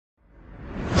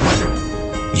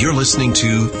You're listening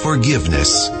to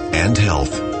Forgiveness and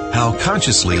Health. How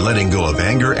consciously letting go of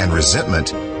anger and resentment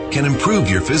can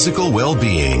improve your physical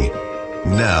well-being.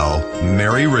 Now,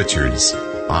 Mary Richards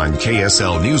on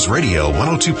KSL News Radio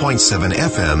 102.7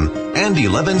 FM and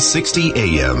 1160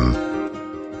 AM.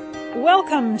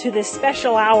 Welcome to this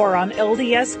special hour on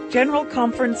LDS General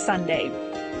Conference Sunday.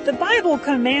 The Bible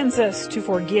commands us to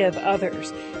forgive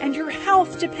others, and your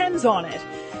health depends on it.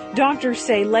 Doctors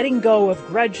say letting go of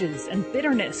grudges and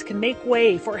bitterness can make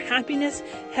way for happiness,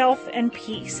 health, and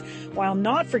peace, while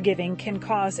not forgiving can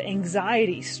cause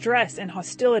anxiety, stress, and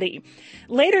hostility.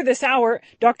 Later this hour,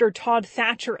 Dr. Todd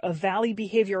Thatcher of Valley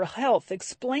Behavioral Health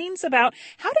explains about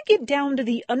how to get down to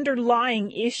the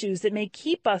underlying issues that may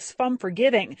keep us from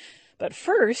forgiving. But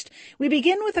first, we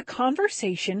begin with a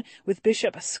conversation with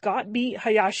Bishop Scott B.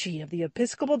 Hayashi of the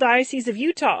Episcopal Diocese of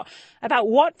Utah about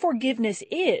what forgiveness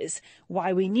is,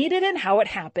 why we need it, and how it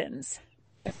happens.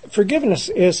 Forgiveness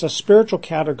is a spiritual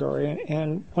category,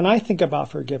 and when I think about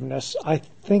forgiveness, I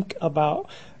think about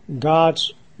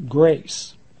God's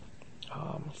grace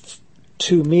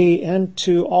to me and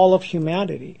to all of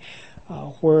humanity,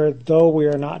 where though we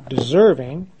are not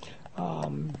deserving,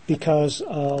 because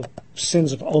of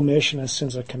sins of omission and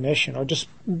sins of commission, or just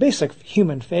basic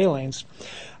human failings,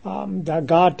 that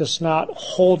God does not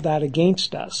hold that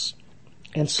against us.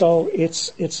 And so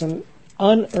it's an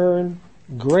unearned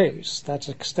grace that's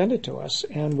extended to us,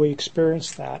 and we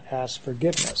experience that as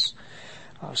forgiveness.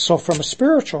 So from a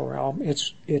spiritual realm,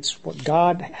 it's what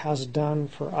God has done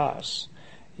for us,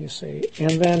 you see.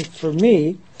 And then for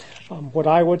me, what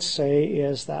I would say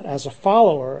is that as a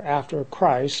follower after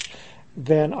Christ,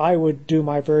 then I would do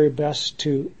my very best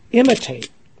to imitate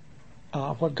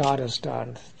what God has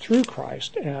done through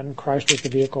Christ, and Christ is the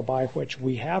vehicle by which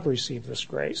we have received this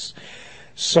grace.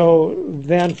 So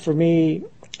then for me,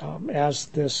 as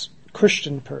this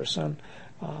Christian person,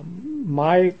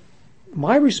 my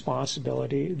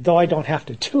responsibility, though I don't have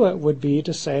to do it, would be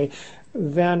to say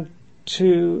then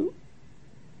to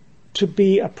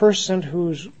be a person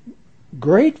who's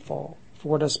grateful for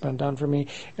what has been done for me,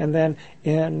 and then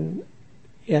in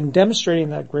demonstrating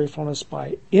that gratefulness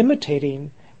by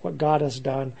imitating what God has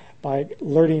done, by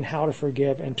learning how to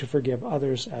forgive and to forgive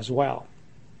others as well.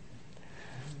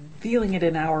 Feeling it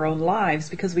in our own lives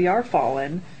because we are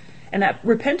fallen, and that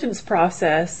repentance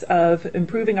process of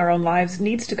improving our own lives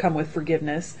needs to come with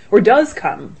forgiveness, or does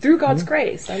come through God's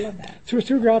grace. I love that.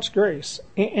 Through God's grace.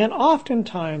 And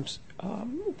oftentimes,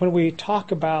 when we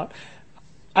talk about,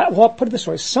 well, I'll put it this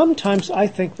way, sometimes I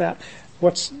think that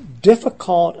what's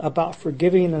difficult about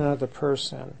forgiving another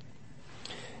person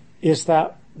is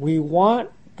that we want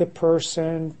the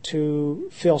person to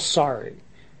feel sorry,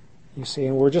 you see,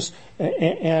 and we're just,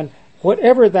 and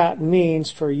whatever that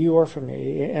means for you or for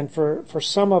me, and for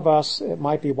some of us, it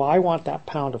might be, well, I want that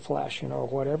pound of flesh, or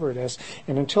whatever it is,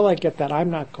 and until I get that, I'm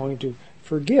not going to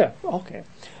forgive. Okay.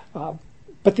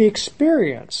 But the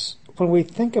experience, when we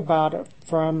think about it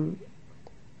from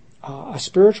a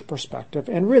spiritual perspective,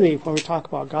 and really when we talk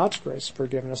about God's grace,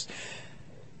 forgiveness,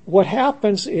 what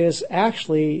happens is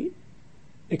actually,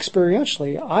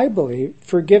 experientially, I believe,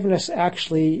 forgiveness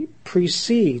actually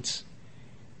precedes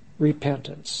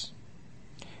repentance.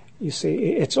 You see,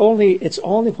 it's only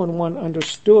when one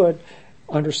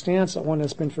understands that one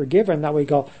has been forgiven that we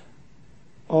go,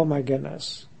 oh my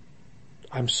goodness,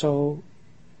 I'm so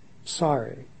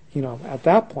sorry. At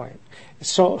that point.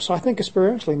 So I think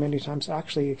experientially many times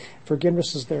actually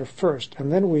forgiveness is there first,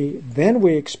 and then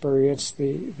we experience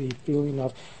the feeling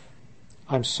of,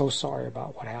 I'm so sorry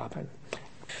about what happened.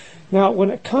 Now,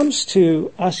 when it comes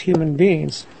to us human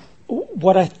beings,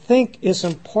 what I think is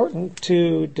important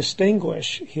to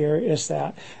distinguish here is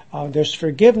that there's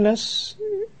forgiveness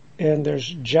and there's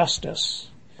justice.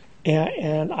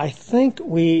 And I think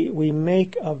we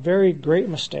make a very great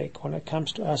mistake when it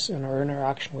comes to us in our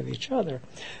interaction with each other,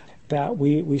 that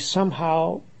we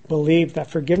somehow believe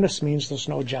that forgiveness means there's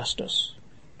no justice.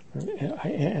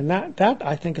 And that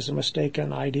I think is a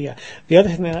mistaken idea. The other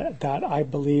thing that I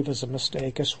believe is a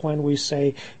mistake is when we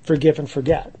say forgive and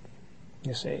forget,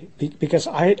 you see, because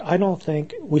I don't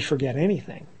think we forget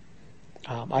anything.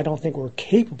 I don't think we're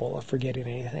capable of forgetting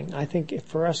anything. I think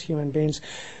for us human beings,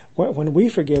 when we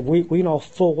forgive, we know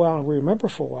full well and we remember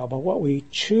full well, but what we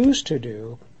choose to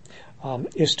do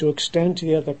is to extend to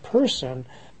the other person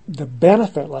the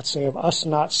benefit, let's say, of us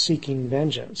not seeking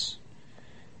vengeance.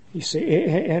 You see,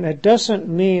 and it doesn't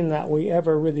mean that we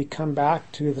ever really come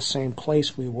back to the same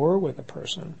place we were with a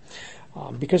person,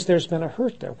 because there's been a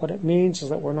hurt there. What it means is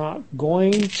that we're not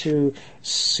going to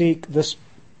seek this,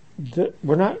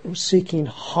 we're not seeking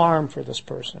harm for this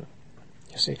person.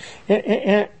 You see,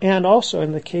 and also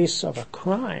in the case of a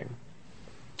crime,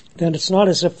 then it's not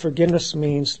as if forgiveness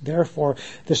means, therefore,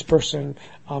 this person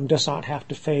does not have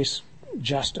to face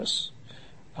justice.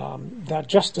 That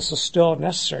justice is still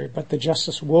necessary, but the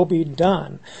justice will be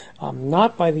done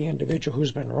not by the individual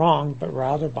who's been wronged, but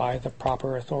rather by the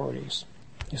proper authorities.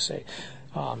 You see,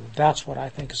 that's what I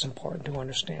think is important to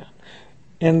understand.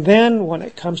 And then when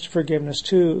it comes to forgiveness,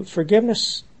 too,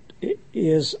 forgiveness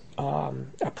is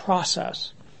a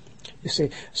process. You see,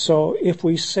 so if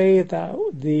we say that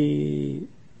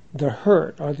the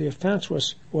hurt or the offense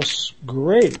was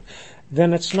great,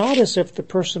 then it's not as if the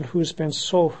person who's been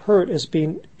so hurt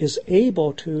is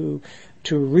able to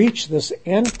reach this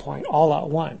end point all at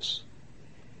once.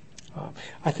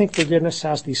 I think forgiveness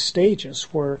has these stages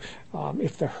where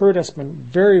if the hurt has been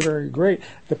very, very great,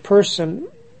 the person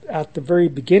at the very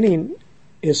beginning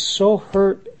is so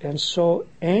hurt and so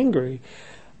angry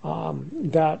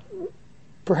that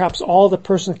perhaps all the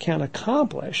person can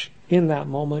accomplish in that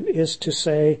moment is to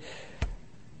say,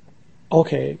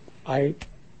 okay, I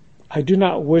do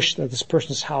not wish that this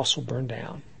person's house will burn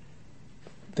down.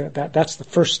 That's the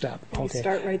first step. Okay.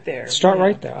 Start right there. Start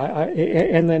right there.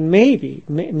 And then maybe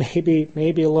a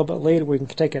little bit later we can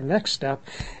take a next step,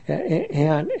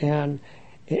 and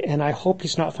I hope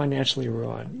he's not financially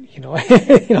ruined.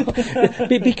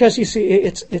 Because you see,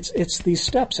 it's these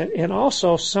steps, and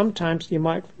also sometimes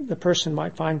the person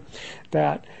might find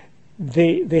that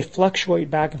they fluctuate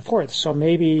back and forth. So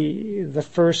maybe the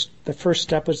first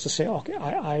step is to say,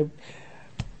 okay,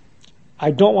 I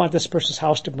don't want this person's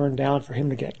house to burn down for him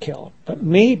to get killed. But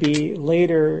maybe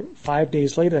later, 5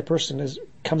 days later, the person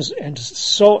comes and is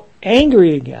so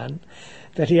angry again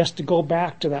that he has to go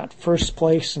back to that first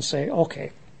place and say,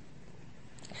 okay,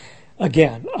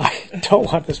 again, I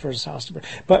don't want this person's house to burn.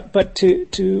 But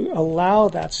to allow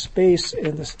that space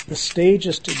in the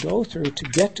stages to go through to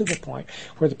get to the point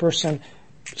where the person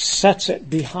sets it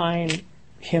behind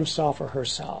himself or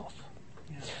herself.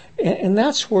 And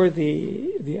that's where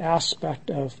the aspect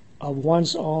of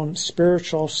one's own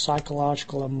spiritual,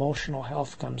 psychological, emotional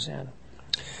health comes in.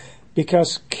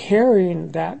 Because carrying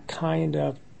that kind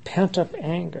of pent-up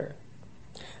anger,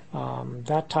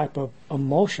 that type of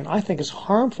emotion, I think is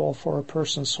harmful for a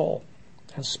person's soul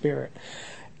and spirit.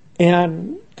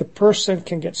 And the person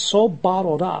can get so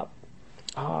bottled up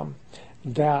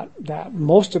that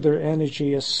most of their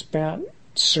energy is spent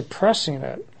suppressing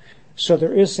it, so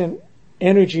there isn't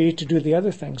energy to do the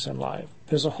other things in life.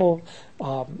 There's a whole,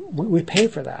 we pay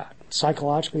for that,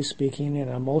 psychologically speaking and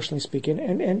emotionally speaking,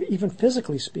 and even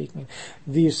physically speaking.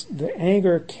 The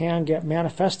anger can get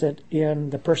manifested in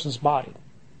the person's body.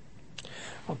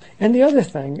 And the other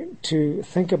thing to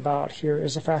think about here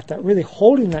is the fact that really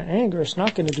holding that anger is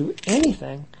not going to do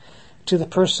anything to the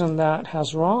person that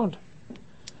has wronged,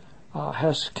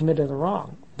 has committed the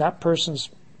wrong. That person's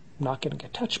not going to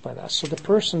get touched by that. So the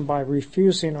person, by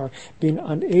refusing or being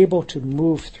unable to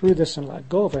move through this and let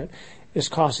go of it, is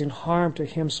causing harm to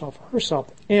himself or herself.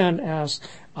 And as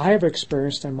I have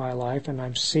experienced in my life, and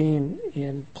I'm seeing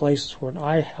in places where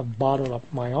I have bottled up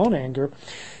my own anger,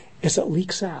 is it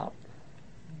leaks out.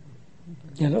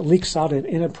 And it leaks out in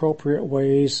inappropriate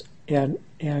ways and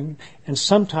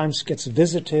sometimes gets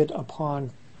visited upon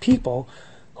people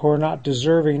who are not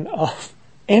deserving of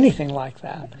anything like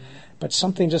that. But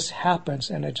something just happens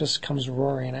and it just comes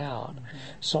roaring out.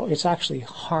 So it's actually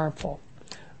harmful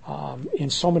in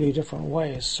so many different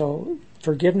ways. So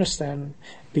forgiveness then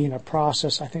being a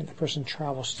process, I think the person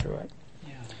travels through it.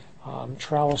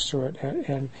 Travels through it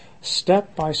and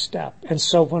step by step. And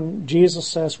so when Jesus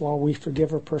says, well, we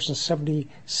forgive a person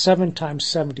 77 times,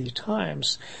 70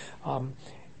 times,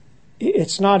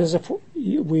 it's not as if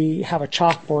we have a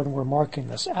chalkboard and we're marking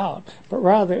this out, but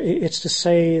rather it's to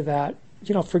say that,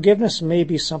 forgiveness may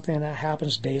be something that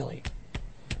happens daily,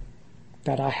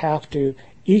 that I have to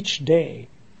each day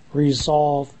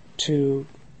resolve to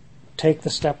take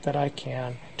the step that I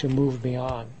can to move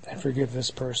beyond and forgive this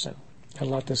person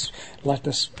and let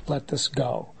this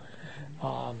go.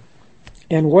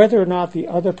 And whether or not the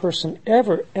other person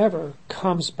ever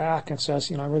comes back and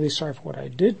says, I'm really sorry for what I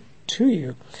did to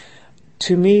you,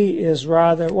 to me is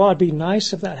rather, well, it'd be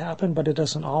nice if that happened, but it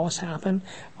doesn't always happen.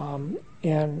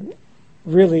 And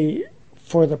really,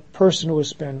 for the person who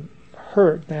has been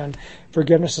hurt, then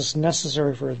forgiveness is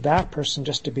necessary for that person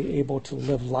just to be able to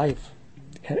live life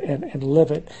and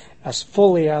live it as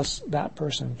fully as that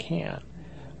person can.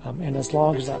 And as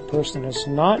long as that person is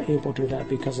not able to do that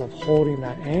because of holding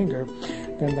that anger,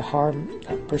 then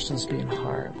that person is being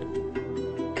harmed.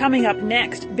 Coming up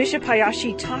next, Bishop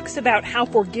Hayashi talks about how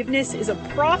forgiveness is a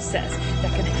process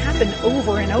that can happen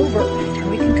over and over.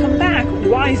 And we can come back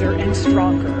wiser, and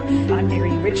stronger. I'm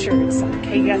Mary Richards on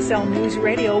KSL News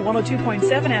Radio, 102.7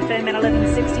 FM and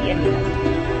 1160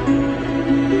 AM.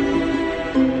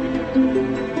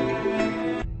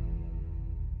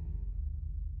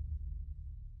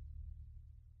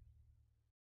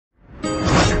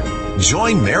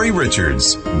 Join Mary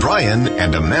Richards, Brian,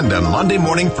 and Amanda Monday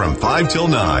morning from 5 till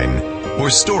 9 for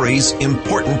stories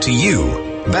important to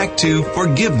you. Back to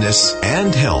forgiveness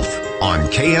and health on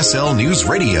KSL News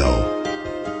Radio.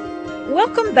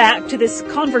 Welcome back to this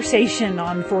conversation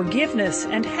on forgiveness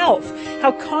and health,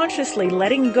 how consciously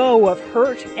letting go of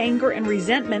hurt, anger, and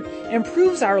resentment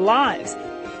improves our lives.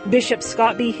 Bishop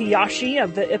Scott B. Hayashi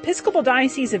of the Episcopal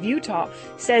Diocese of Utah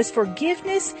says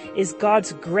forgiveness is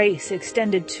God's grace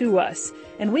extended to us,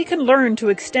 and we can learn to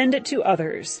extend it to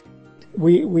others.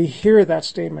 We hear that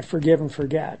statement, forgive and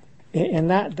forget, and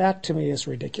that to me is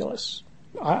ridiculous.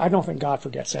 I don't think God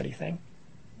forgets anything.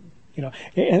 You know,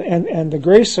 and the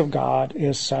grace of God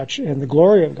is such, and the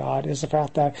glory of God is the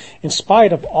fact that in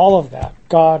spite of all of that,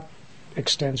 God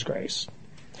extends grace.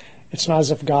 It's not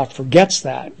as if God forgets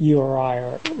that you or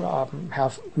I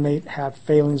have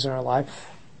failings in our life.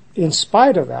 In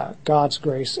spite of that, God's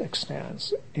grace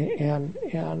extends,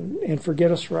 and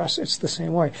forgiveness for us, it's the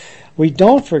same way. We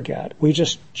don't forget; we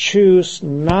just choose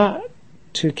not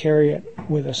to carry it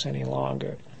with us any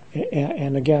longer.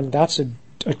 And again, that's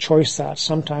a choice that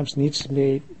sometimes needs to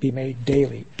be made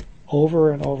daily,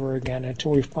 over and over again,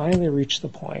 until we finally reach the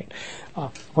point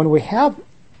when we have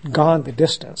gone the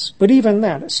distance. But even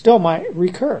then, it still might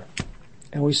recur,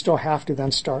 and we still have to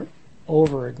then start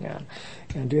over again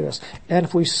and do this. And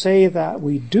if we say that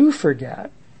we do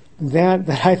forget, then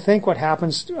I think what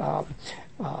happens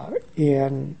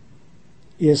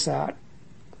is that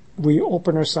we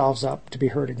open ourselves up to be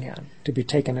hurt again, to be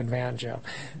taken advantage of.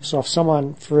 So if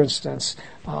someone, for instance,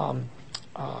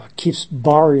 keeps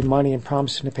borrowing money and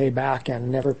promising to pay back and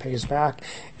never pays back,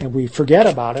 and we forget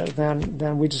about it,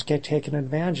 then we just get taken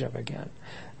advantage of again.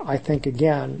 I think,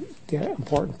 again, the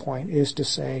important point is to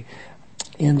say,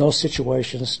 in those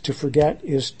situations, to forget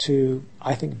is to,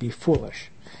 I think, be foolish,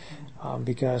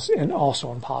 and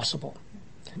also impossible.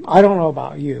 I don't know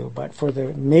about you, but for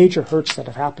the major hurts that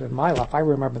have happened in my life, I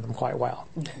remember them quite well.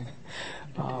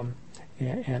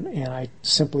 And I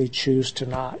simply choose to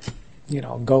not,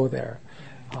 go there.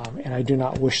 And I do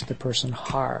not wish the person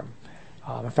harm.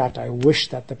 In fact, I wish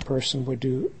that the person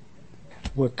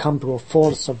would come to a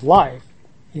fullness of life,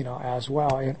 as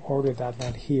well, in order that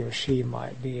then he or she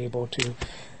might be able to,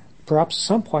 perhaps at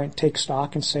some point, take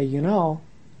stock and say,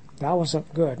 that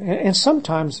wasn't good. And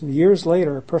sometimes, years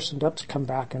later, a person does come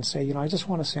back and say, I just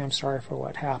want to say I'm sorry for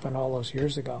what happened all those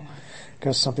years ago,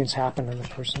 because something's happened and the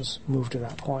person's moved to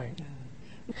that point.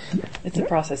 It's a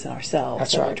process in ourselves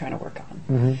That's that right. we're trying to work on.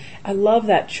 Mm-hmm. I love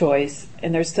that choice,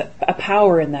 and there's a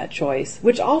power in that choice,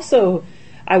 which also,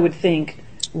 I would think,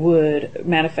 would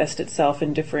manifest itself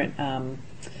in different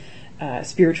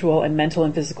spiritual and mental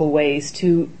and physical ways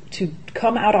to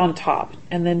come out on top,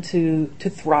 and then to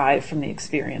thrive from the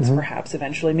experience. Mm-hmm. Perhaps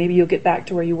eventually, maybe you'll get back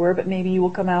to where you were, but maybe you will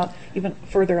come out even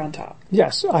further on top.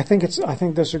 Yes, I think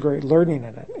there's a great learning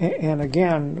in it. And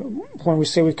again, when we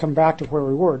say we come back to where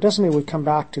we were, it doesn't mean we come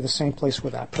back to the same place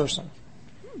with that person,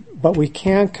 but we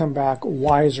can come back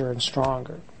wiser and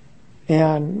stronger.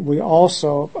 And we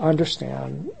also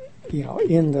understand,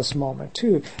 in this moment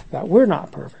too, that we're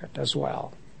not perfect as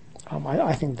well.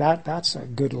 I think that's a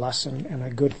good lesson and a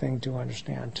good thing to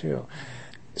understand too.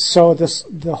 So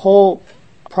the whole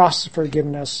process of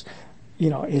forgiveness,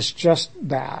 is just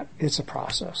that. It's a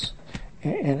process,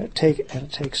 and it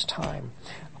takes time.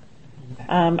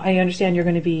 I understand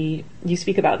you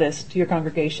speak about this to your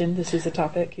congregation. This is a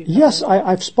topic. Yes,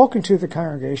 I've spoken to the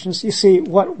congregations. You see,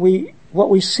 what we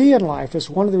see in life is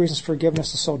one of the reasons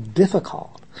forgiveness is so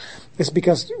difficult is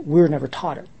because we're never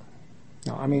taught it.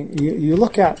 No, I mean, you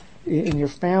look at in your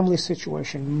family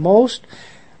situation, most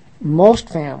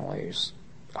families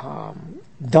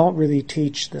don't really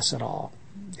teach this at all.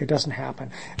 It doesn't happen.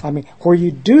 I mean, where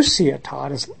you do see it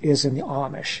taught is in the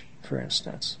Amish, for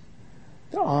instance.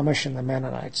 The Amish and the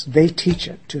Mennonites, they teach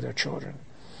it to their children.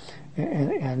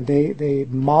 And they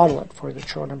model it for the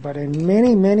children. But in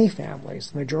many, many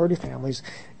families, majority families,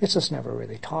 it's just never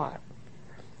really taught.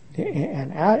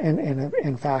 And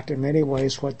in fact, in many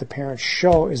ways, what the parents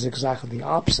show is exactly the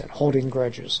opposite, holding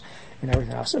grudges and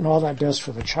everything else. And all that does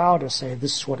for the child is say,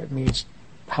 this is what it means,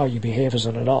 how you behave as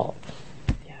an adult.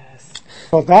 Yes.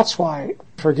 So that's why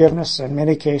forgiveness in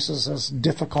many cases is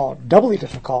difficult, doubly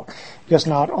difficult, because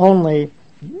not only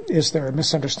is there a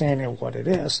misunderstanding of what it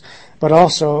is, but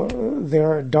also there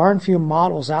are darn few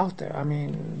models out there. I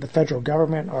mean, the federal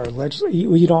government or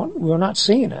we're not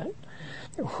seeing it.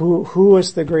 Who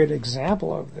is the great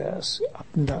example of this?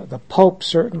 The Pope,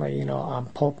 certainly,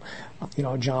 Pope,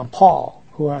 John Paul,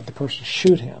 who had the person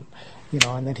shoot him,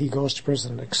 and then he goes to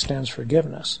prison and extends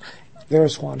forgiveness.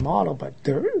 There's one model, but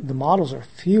the models are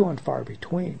few and far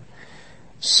between.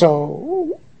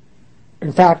 So,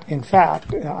 in fact,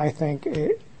 I think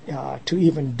to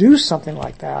even do something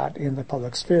like that in the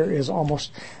public sphere is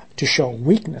almost to show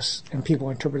weakness, and people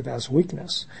interpret that as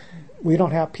weakness. We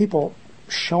don't have people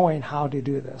showing how to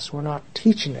do this. We're not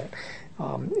teaching it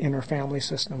in our family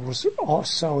system.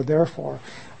 So therefore,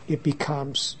 it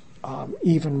becomes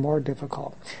even more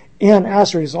difficult. And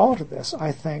as a result of this,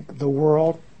 I think the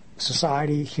world,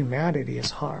 society, humanity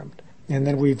is harmed. And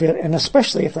then and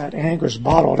especially if that anger is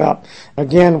bottled up,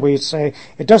 again, we'd say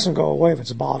it doesn't go away if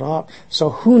it's bottled up.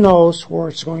 So who knows where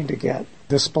it's going to get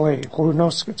displayed? Who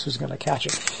knows who's going to catch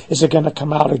it? Is it going to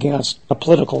come out against a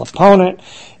political opponent?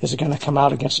 Is it going to come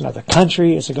out against another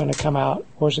country? Is it going to come out,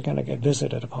 or is it going to get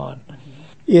visited upon?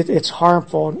 It's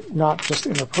harmful, not just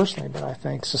interpersonally, but I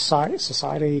think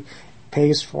society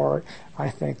pays for it. I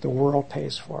think the world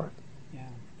pays for it.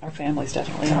 Our families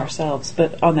definitely, and ourselves,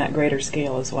 but on that greater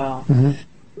scale as well.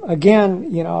 Mm-hmm.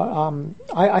 Again,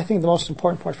 I think the most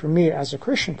important part for me as a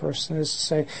Christian person is to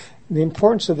say the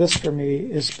importance of this for me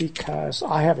is because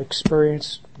I have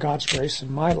experienced God's grace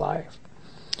in my life.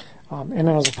 And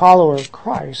as a follower of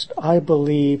Christ, I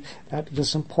believe that it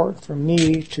is important for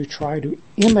me to try to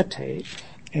imitate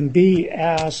and be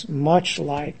as much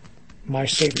like my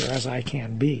Savior as I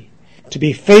can be. To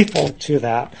be faithful to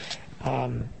that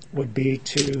would be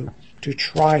to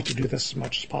try to do this as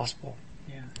much as possible.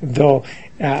 Yeah. Though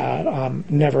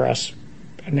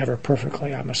never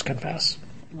perfectly, I must confess.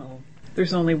 Well,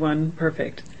 there's only one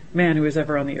perfect man who is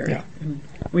ever on the earth. Yeah. And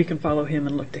we can follow him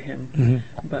and look to him.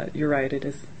 Mm-hmm. But you're right, it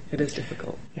is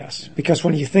difficult. Yes, because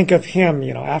when you think of him,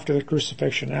 after the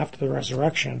crucifixion, after the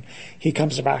resurrection, he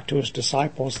comes back to his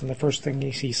disciples, and the first thing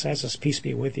he says is, "Peace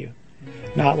be with you."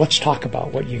 Mm-hmm. Now, let's talk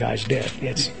about what you guys did.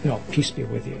 It's, peace be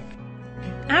with you.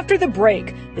 After the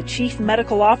break, the Chief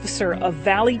Medical Officer of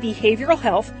Valley Behavioral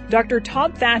Health, Dr.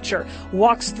 Todd Thatcher,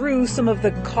 walks through some of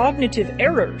the cognitive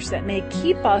errors that may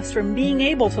keep us from being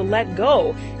able to let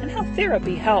go and how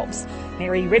therapy helps.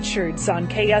 Mary Richards on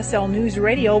KSL News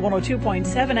Radio 102.7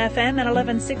 FM and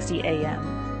 1160 AM.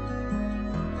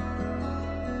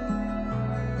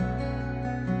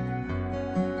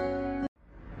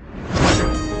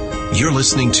 You're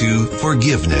listening to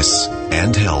Forgiveness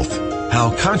and Health.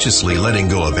 How consciously letting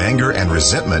go of anger and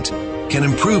resentment can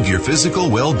improve your physical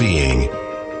well-being.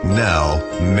 Now,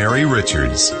 Mary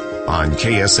Richards on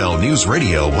KSL News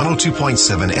Radio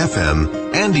 102.7 FM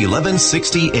and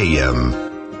 1160 AM.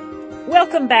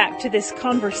 Welcome back to this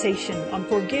conversation on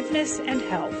forgiveness and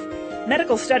health.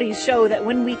 Medical studies show that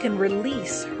when we can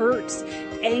release hurts,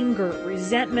 anger,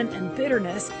 resentment, and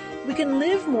bitterness, we can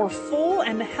live more full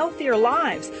and healthier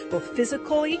lives, both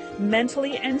physically,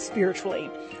 mentally, and spiritually.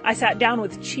 I sat down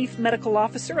with Chief Medical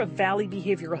Officer of Valley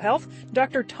Behavioral Health,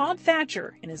 Dr. Todd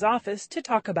Thatcher, in his office to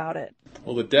talk about it.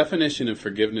 Well, the definition of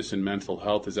forgiveness in mental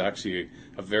health is actually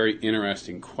a very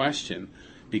interesting question,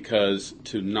 because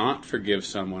to not forgive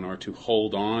someone or to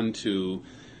hold on to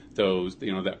those,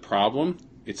 that problem,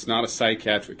 it's not a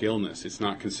psychiatric illness. It's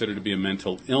not considered to be a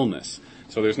mental illness.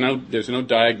 So there's no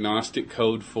diagnostic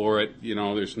code for it.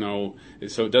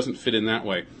 So it doesn't fit in that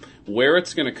way. Where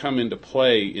it's going to come into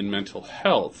play in mental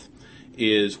health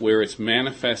is where it's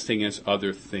manifesting as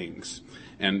other things.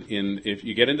 And if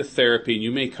you get into therapy,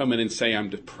 you may come in and say, I'm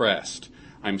depressed,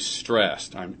 I'm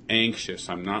stressed, I'm anxious,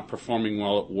 I'm not performing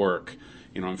well at work,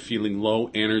 I'm feeling low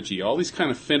energy, all these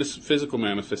kind of physical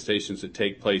manifestations that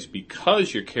take place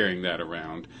because you're carrying that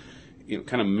around,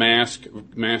 kind of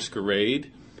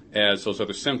masquerade as those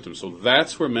other symptoms. So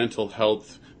that's where mental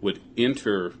health would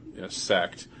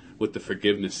intersect with the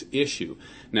forgiveness issue.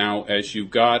 Now, as you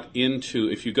got into,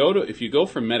 if you go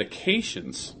for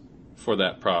medications for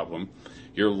that problem,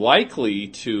 you're likely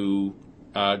to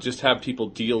just have people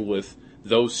deal with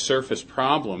those surface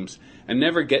problems and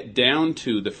never get down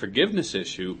to the forgiveness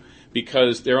issue,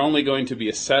 because they're only going to be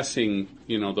assessing,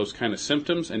 those kind of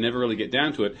symptoms and never really get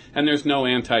down to it. And there's no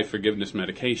anti-forgiveness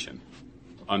medication,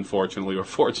 unfortunately or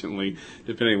fortunately,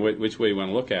 depending on which way you want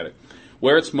to look at it.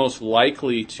 Where it's most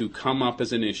likely to come up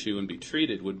as an issue and be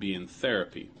treated would be in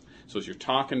therapy. So as you're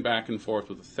talking back and forth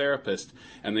with a therapist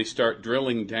and they start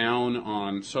drilling down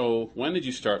on, so when did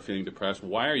you start feeling depressed?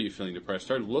 Why are you feeling depressed?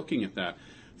 Start looking at that.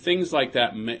 Things like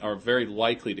that are very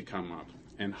likely to come up.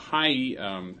 And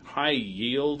high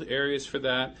yield areas for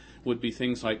that would be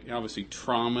things like, obviously,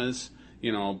 traumas,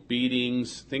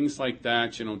 beatings, things like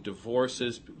that,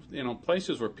 divorces,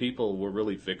 places where people were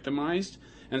really victimized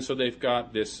And so they've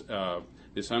got this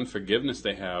unforgiveness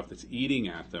they have that's eating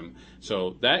at them.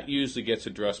 So that usually gets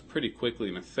addressed pretty quickly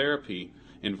in a therapy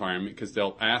environment, because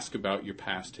they'll ask about your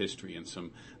past history and some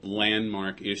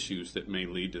landmark issues that may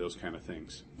lead to those kind of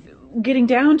things. Getting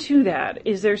down to that,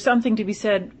 is there something to be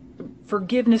said,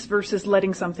 forgiveness versus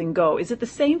letting something go? Is it the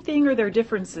same thing, or are there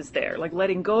differences there? Like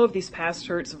letting go of these past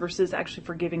hurts versus actually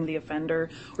forgiving the offender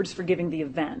or just forgiving the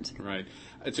event? Right.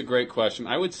 It's a great question.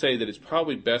 I would say that it's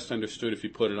probably best understood if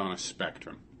you put it on a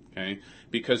spectrum, okay?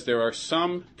 Because there are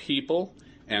some people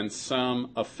and some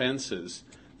offenses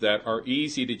that are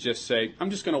easy to just say, I'm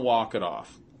just going to walk it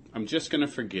off. I'm just going to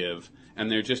forgive,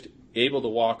 and they're just able to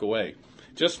walk away.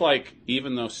 Just like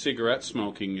even though cigarette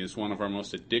smoking is one of our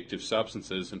most addictive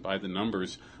substances, and by the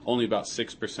numbers, only about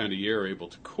 6% a year are able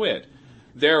to quit,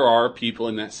 there are people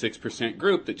in that 6%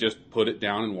 group that just put it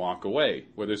down and walk away,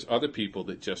 where there's other people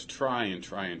that just try and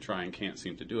can't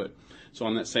seem to do it. So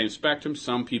on that same spectrum,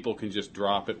 some people can just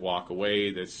drop it, walk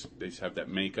away. They just have that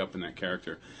makeup and that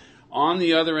character. On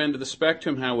the other end of the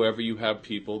spectrum, however, you have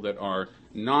people that are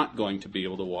not going to be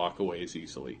able to walk away as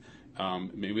easily.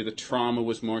 Maybe the trauma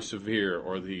was more severe,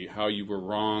 or how you were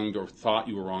wronged or thought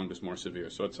you were wronged was more severe.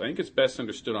 So I think it's best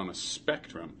understood on a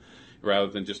spectrum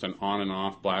rather than just an on and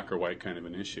off, black or white kind of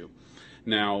an issue.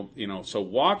 Now, so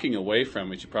walking away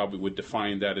from it, you probably would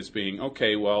define that as being,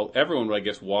 okay, well, everyone would, I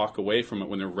guess, walk away from it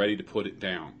when they're ready to put it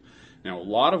down. Now, a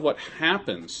lot of what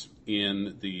happens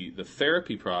in the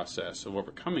therapy process of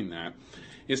overcoming that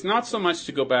is not so much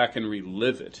to go back and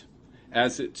relive it,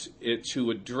 as it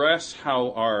to address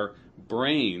how our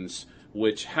brains,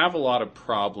 which have a lot of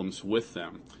problems with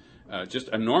them, just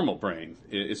a normal brain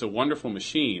is a wonderful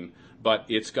machine, but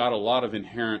it's got a lot of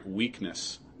inherent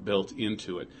weakness built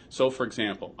into it. So, for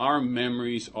example, our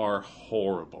memories are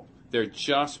horrible. They're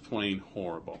just plain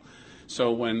horrible.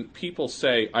 So when people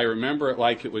say, I remember it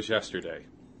like it was yesterday,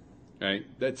 right,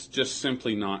 that's just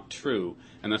simply not true,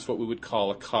 and that's what we would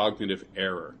call a cognitive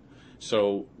error.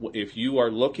 So if you are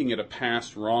looking at a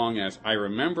past wrong as, I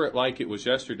remember it like it was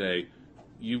yesterday,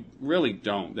 you really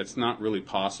don't. That's not really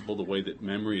possible the way that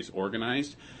memory is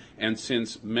organized. And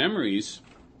since memories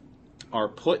are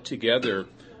put together,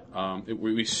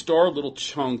 we store little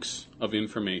chunks of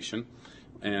information,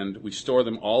 and we store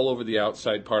them all over the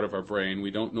outside part of our brain. We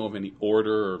don't know of any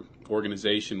order or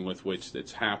organization with which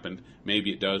that's happened.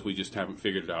 Maybe it does, we just haven't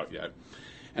figured it out yet.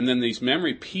 And then these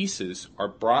memory pieces are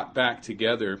brought back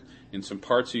together in some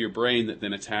parts of your brain that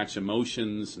then attach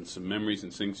emotions and some memories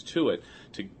and things to it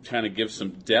to kind of give some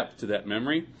depth to that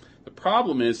memory. The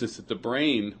problem is that the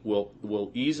brain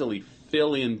will easily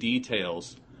fill in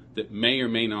details that may or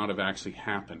may not have actually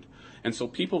happened. And so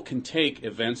people can take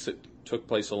events that took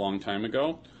place a long time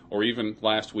ago, or even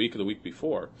last week or the week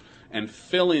before, and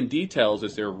fill in details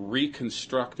as they're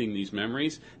reconstructing these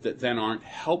memories that then aren't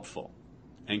helpful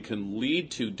and can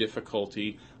lead to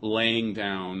difficulty laying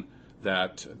down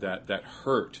that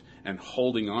hurt and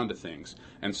holding on to things.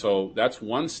 And so that's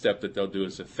one step that they'll do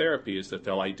as a therapy, is that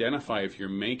they'll identify if you're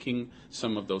making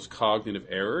some of those cognitive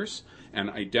errors and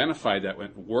identify that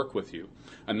and work with you.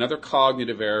 Another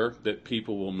cognitive error that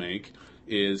people will make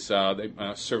is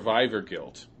survivor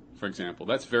guilt, for example.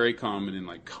 That's very common in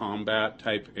like combat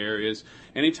type areas.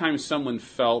 Anytime someone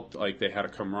felt like they had a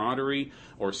camaraderie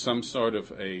or some sort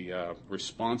of a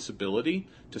responsibility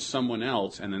to someone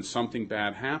else and then something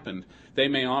bad happened, they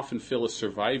may often feel a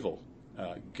survival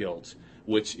guilt,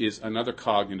 which is another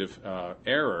cognitive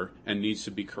error and needs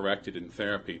to be corrected in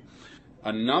therapy.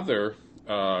 Another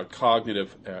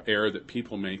cognitive error that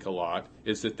people make a lot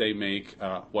is that they make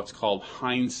what's called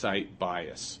hindsight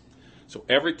bias. So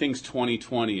everything's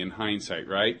 20/20 in hindsight,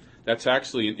 right? That's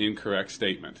actually an incorrect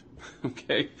statement.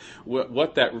 Okay,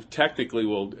 what that technically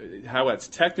how that's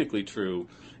technically true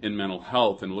in mental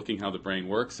health and looking how the brain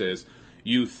works is,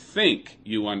 you think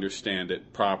you understand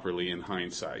it properly in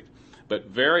hindsight, but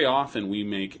very often we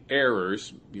make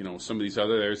errors. Some of these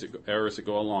other errors that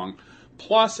go along.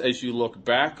 Plus, as you look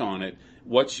back on it,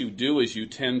 what you do is you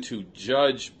tend to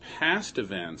judge past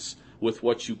events with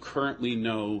what you currently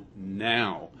know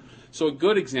now. So a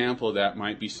good example of that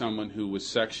might be someone who was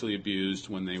sexually abused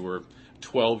when they were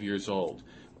 12 years old,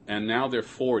 and now they're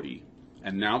 40,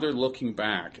 and now they're looking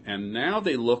back, and now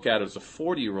they look at it as a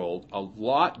 40-year-old a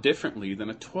lot differently than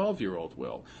a 12-year-old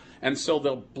will. And so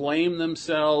they'll blame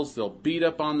themselves, they'll beat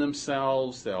up on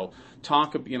themselves, they'll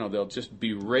talk, they'll just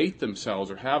berate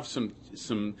themselves or have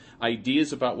some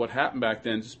ideas about what happened back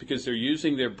then just because they're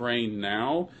using their brain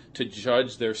now to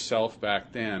judge their self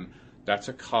back then. That's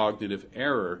a cognitive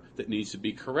error that needs to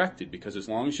be corrected, because as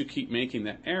long as you keep making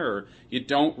that error, you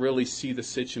don't really see the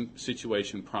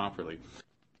situation properly.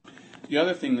 The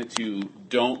other thing that you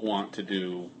don't want to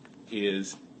do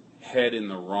is head in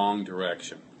the wrong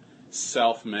direction.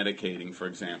 Self-medicating, for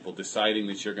example, deciding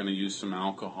that you're going to use some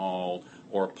alcohol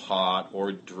or pot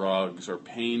or drugs or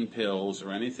pain pills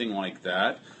or anything like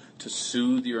that to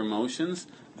soothe your emotions,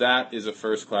 that is a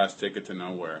first-class ticket to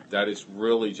nowhere. That is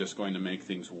really just going to make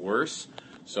things worse.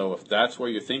 So if that's where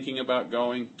you're thinking about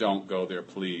going, don't go there,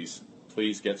 please.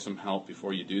 Please get some help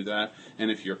before you do that.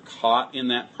 And if you're caught in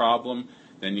that problem,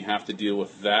 then you have to deal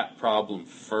with that problem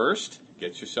first,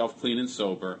 get yourself clean and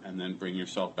sober, and then bring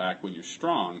yourself back when you're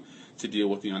strong to deal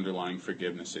with the underlying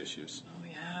forgiveness issues. Oh,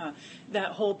 yeah.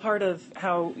 That whole part of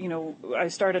how, I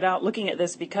started out looking at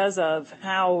this because of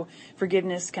how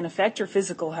forgiveness can affect your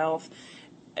physical health.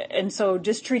 And so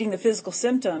just treating the physical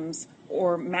symptoms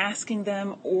or masking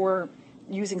them or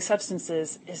using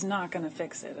substances is not going to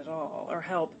fix it at all or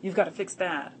help. You've got to fix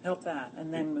that, help that,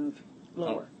 and then move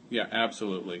lower. Oh, yeah,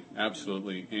 absolutely,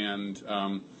 absolutely. And,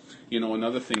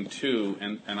 another thing, too,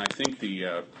 and I think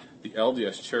the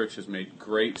LDS Church has made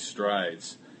great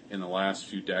strides in the last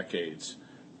few decades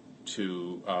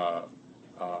to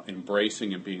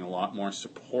embracing and being a lot more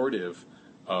supportive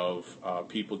of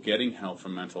people getting help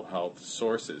from mental health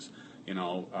sources.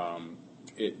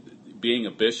 Being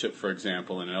a bishop, for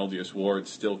example, in an LDS ward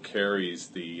still carries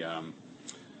the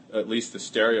at least the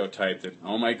stereotype that,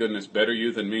 oh my goodness, better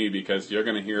you than me because you're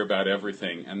going to hear about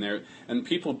everything. And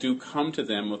people do come to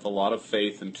them with a lot of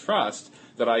faith and trust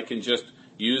that I can just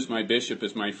use my bishop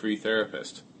as my free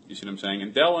therapist. You see what I'm saying?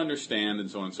 And they'll understand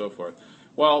and so on and so forth.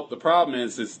 Well, the problem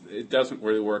is it doesn't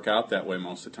really work out that way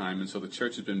most of the time. And so the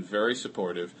church has been very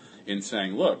supportive in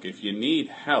saying, look, if you need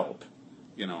help,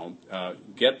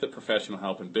 get the professional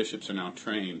help, and bishops are now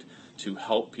trained to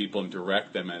help people and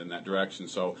direct them in that direction.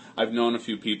 So I've known a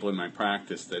few people in my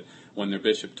practice that when their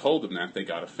bishop told them that, they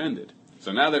got offended.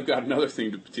 So now they've got another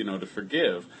thing to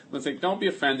forgive. Let's say, don't be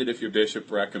offended if your bishop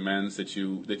recommends that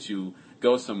you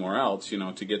go somewhere else,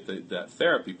 to get that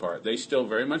therapy part. They still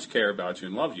very much care about you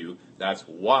and love you. That's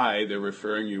why they're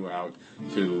referring you out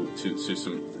to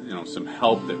some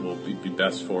help that will be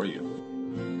best for you.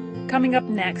 Coming up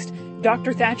next,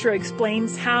 Dr. Thatcher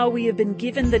explains how we have been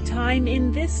given the time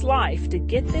in this life to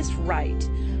get this right.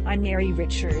 I'm Mary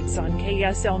Richards on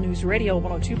KSL News Radio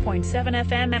 102.7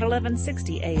 FM at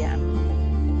 1160 AM.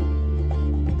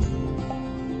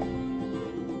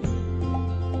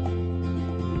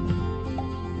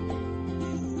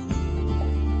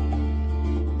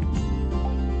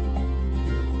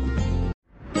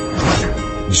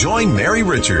 Join Mary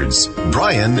Richards,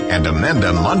 Brian, and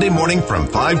Amanda Monday morning from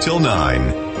 5 till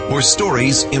 9 for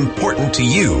stories important to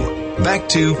you. Back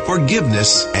to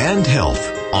forgiveness and health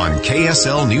on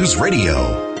KSL News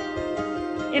Radio.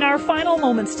 In our final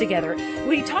moments together,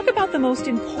 we talk about the most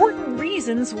important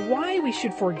reasons why we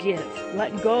should forgive,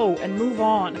 let go, and move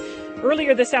on.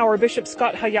 Earlier this hour, Bishop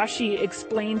Scott Hayashi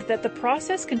explained that the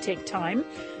process can take time,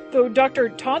 though Dr.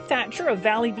 Todd Thatcher of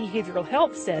Valley Behavioral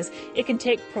Health says it can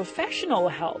take professional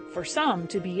help for some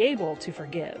to be able to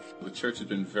forgive. The church has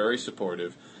been very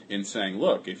supportive in saying,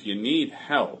 look, if you need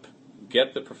help,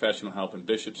 get the professional help, and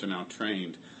bishops are now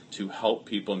trained to help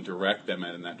people and direct them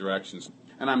in that direction.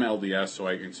 And I'm LDS, so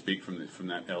I can speak from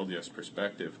that LDS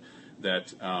perspective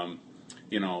that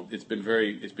it's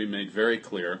been made very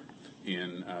clear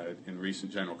in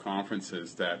recent general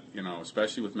conferences that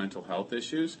especially with mental health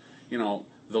issues,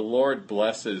 the Lord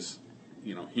blesses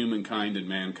humankind and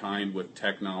mankind with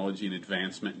technology and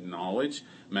advancement in knowledge.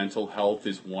 Mental health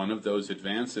is one of those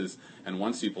advances, and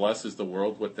once He blesses the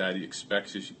world with that, He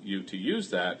expects you to use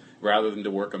that rather than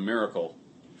to work a miracle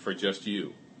for just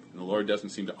you. And the Lord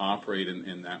doesn't seem to operate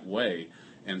in that way.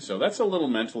 And so that's a little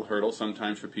mental hurdle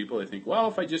sometimes for people. They think, well,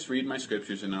 if I just read my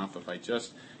scriptures enough, if I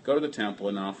just go to the temple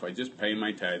enough, if I just pay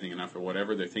my tithing enough, or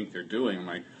whatever they think they're doing, I'm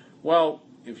like, well,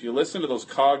 if you listen to those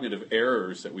cognitive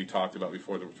errors that we talked about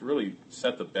before, that really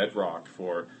set the bedrock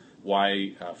for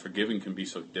why forgiving can be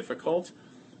so difficult,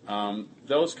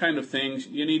 those kind of things,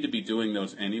 you need to be doing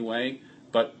those anyway,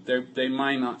 but they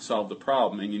might not solve the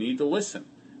problem, and you need to listen.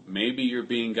 Maybe you're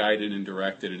being guided and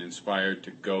directed and inspired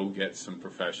to go get some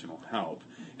professional help,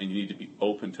 and you need to be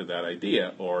open to that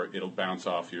idea, or it'll bounce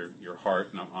off your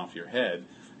heart and off your head,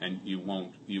 and you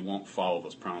won't follow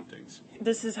those promptings.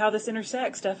 This is how this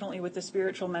intersects definitely with the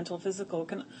spiritual, mental, physical,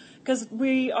 because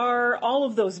we are all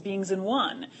of those beings in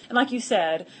one. And like you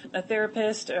said, a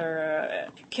therapist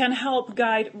can help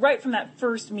guide right from that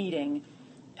first meeting.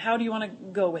 How do you want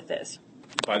to go with this?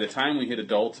 By the time we hit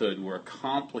adulthood, we're a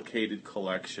complicated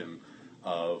collection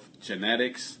of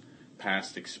genetics,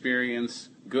 past experience,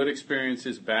 good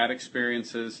experiences, bad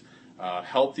experiences,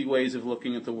 healthy ways of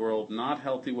looking at the world, not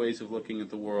healthy ways of looking at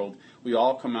the world. We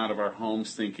all come out of our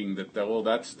homes thinking that, well,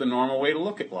 that's the normal way to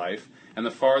look at life. And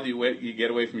the farther you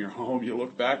get away from your home, you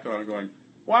look back on it going,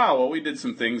 wow, well, we did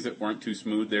some things that weren't too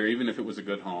smooth there, even if it was a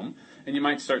good home. And you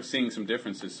might start seeing some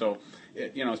differences. So,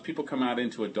 as people come out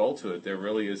into adulthood, there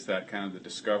really is that kind of the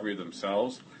discovery of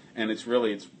themselves. And it's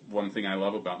one thing I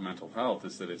love about mental health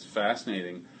is that it's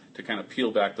fascinating to kind of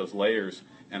peel back those layers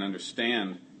and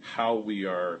understand how we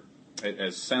are,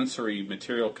 as sensory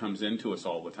material comes into us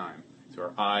all the time, through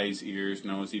our eyes, ears,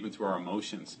 nose, even through our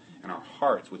emotions and our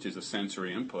hearts, which is a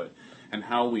sensory input, and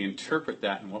how we interpret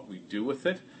that and what we do with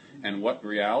it, and what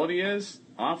reality is,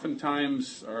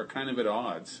 oftentimes are kind of at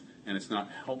odds, and it's not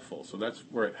helpful. So that's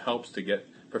where it helps to get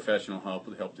professional help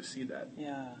to help to see that.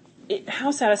 Yeah.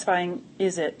 How satisfying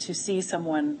is it to see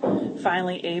someone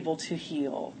finally able to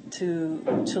heal, to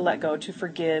let go, to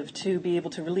forgive, to be able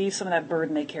to relieve some of that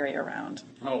burden they carry around?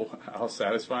 Oh, how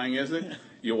satisfying is it?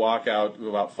 You walk out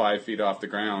about 5 feet off the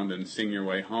ground and sing your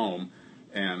way home,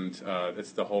 and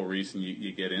that's the whole reason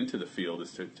you get into the field,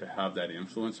 is to have that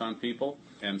influence on people.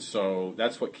 And so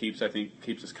that's what keeps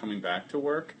us coming back to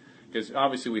work, because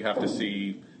obviously we have to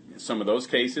see some of those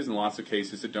cases and lots of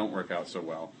cases that don't work out so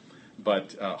well.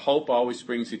 But hope always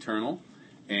springs eternal.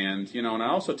 And I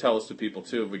also tell this to people,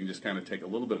 too, if we can just kind of take a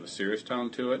little bit of a serious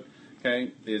tone to it,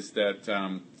 okay, is that,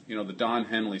 the Don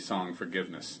Henley song,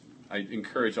 Forgiveness. I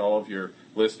encourage all of your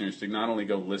listeners to not only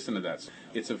go listen to that.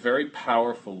 It's a very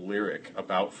powerful lyric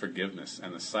about forgiveness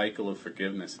and the cycle of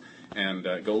forgiveness. And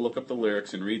go look up the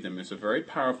lyrics and read them. There's a very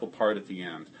powerful part at the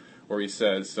end where he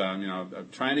says, I'm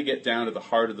trying to get down to the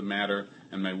heart of the matter,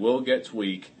 and my will gets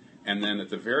weak. And then at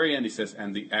the very end he says,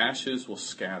 and the ashes will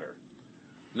scatter.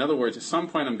 In other words, at some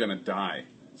point I'm going to die.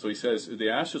 So he says, the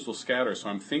ashes will scatter, so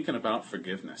I'm thinking about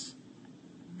forgiveness.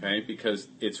 Okay? Because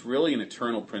it's really an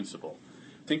eternal principle.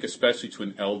 Think especially to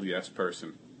an LDS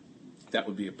person. That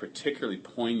would be a particularly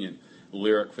poignant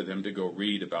lyric for them to go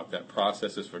read about that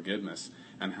process of forgiveness,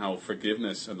 and how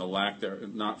forgiveness and the lack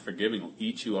thereof not forgiving will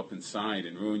eat you up inside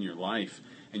and ruin your life.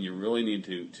 And you really need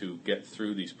to get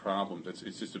through these problems.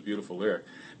 It's just a beautiful lyric.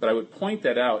 But I would point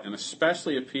that out, and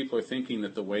especially if people are thinking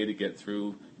that the way to get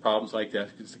through problems like that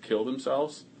is to kill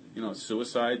themselves,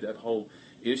 suicide, that whole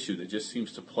issue that just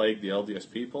seems to plague the LDS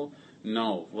people.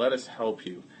 No, let us help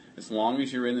you. As long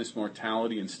as you're in this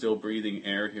mortality and still breathing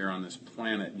air here on this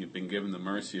planet, and you've been given the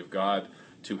mercy of God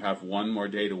to have one more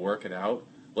day to work it out,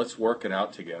 let's work it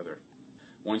out together.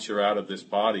 Once you're out of this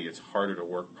body, it's harder to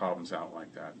work problems out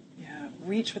like that. Yeah,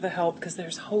 reach for the help, because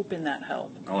there's hope in that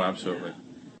help. Oh, absolutely. Yeah.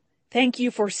 Thank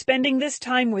you for spending this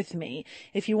time with me.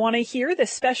 If you want to hear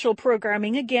this special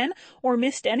programming again or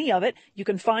missed any of it, you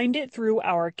can find it through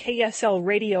our KSL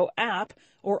Radio app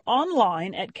or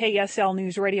online at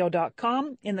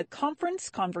kslnewsradio.com in the Conference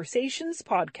Conversations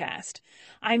podcast.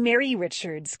 I'm Mary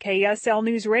Richards, KSL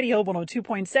News Radio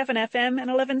 102.7 FM and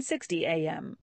 1160 AM.